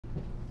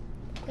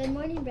Good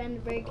morning,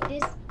 Brandenburg.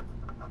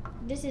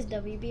 This is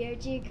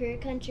WBRG Career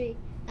Country.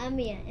 I'm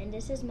Mia, and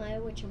this is Maya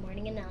with your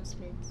morning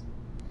announcements.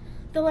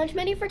 The lunch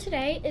menu for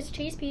today is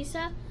cheese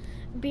pizza,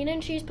 bean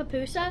and cheese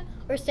pupusa,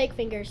 or steak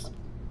fingers.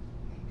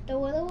 The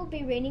weather will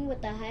be raining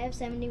with a high of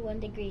 71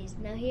 degrees.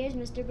 Now here's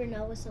Mr.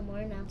 Burnell with some more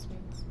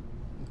announcements.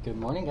 Good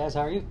morning, guys.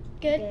 How are you?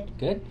 Good.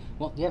 Good?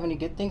 Well, do you have any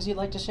good things you'd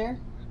like to share?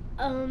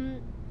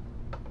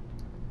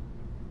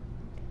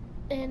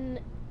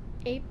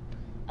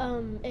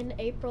 In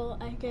April,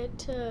 I get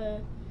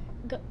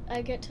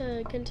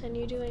to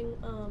continue doing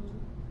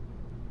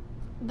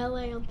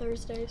ballet on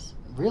Thursdays.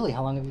 Really?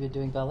 How long have you been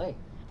doing ballet?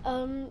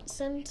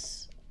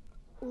 Since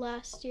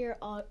last year,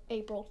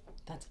 April.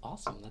 That's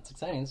awesome. That's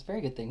exciting. That's a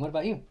very good thing. What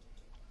about you?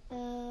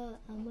 I'm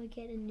gonna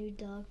get a new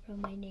dog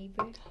from my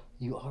neighbor.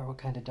 You are? What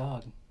kind of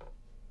dog?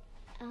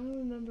 I don't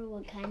remember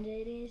what kind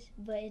it is,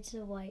 but it's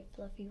a white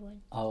fluffy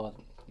one. Oh,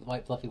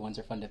 white fluffy ones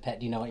are fun to pet.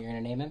 Do you know what you're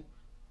going to name him?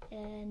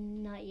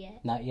 Not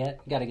yet. Not yet?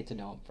 Got to get to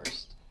know him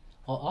first.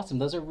 Well, awesome.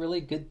 Those are really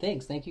good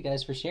things. Thank you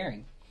guys for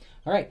sharing.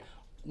 All right.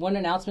 One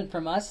announcement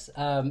from us.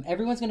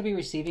 Everyone's going to be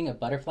receiving a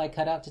butterfly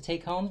cutout to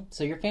take home.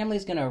 So your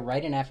family's going to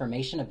write an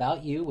affirmation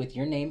about you with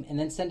your name and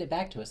then send it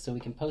back to us so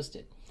we can post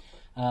it.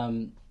 Now,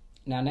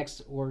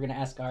 next, we're going to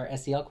ask our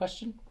SEL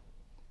question.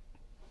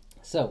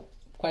 So,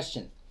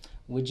 question.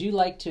 Would you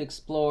like to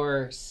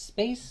explore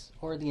space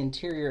or the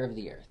interior of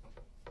the Earth?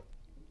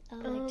 I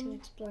would like to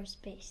explore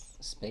space.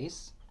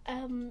 Space?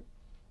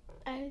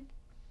 I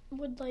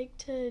would like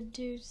to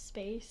do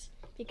space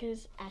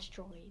because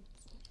asteroids.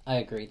 I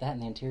agree. That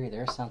and the interior of the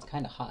Earth sounds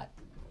kind of hot.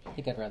 I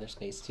think I'd rather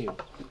space too.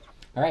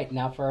 All right,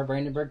 now for our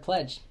Brandenburg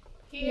Pledge.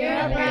 Here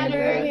at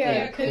Brandenburg, we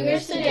are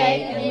Cougars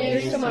today and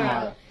leaders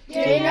tomorrow.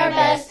 Doing our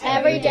best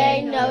every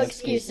day, no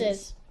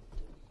excuses.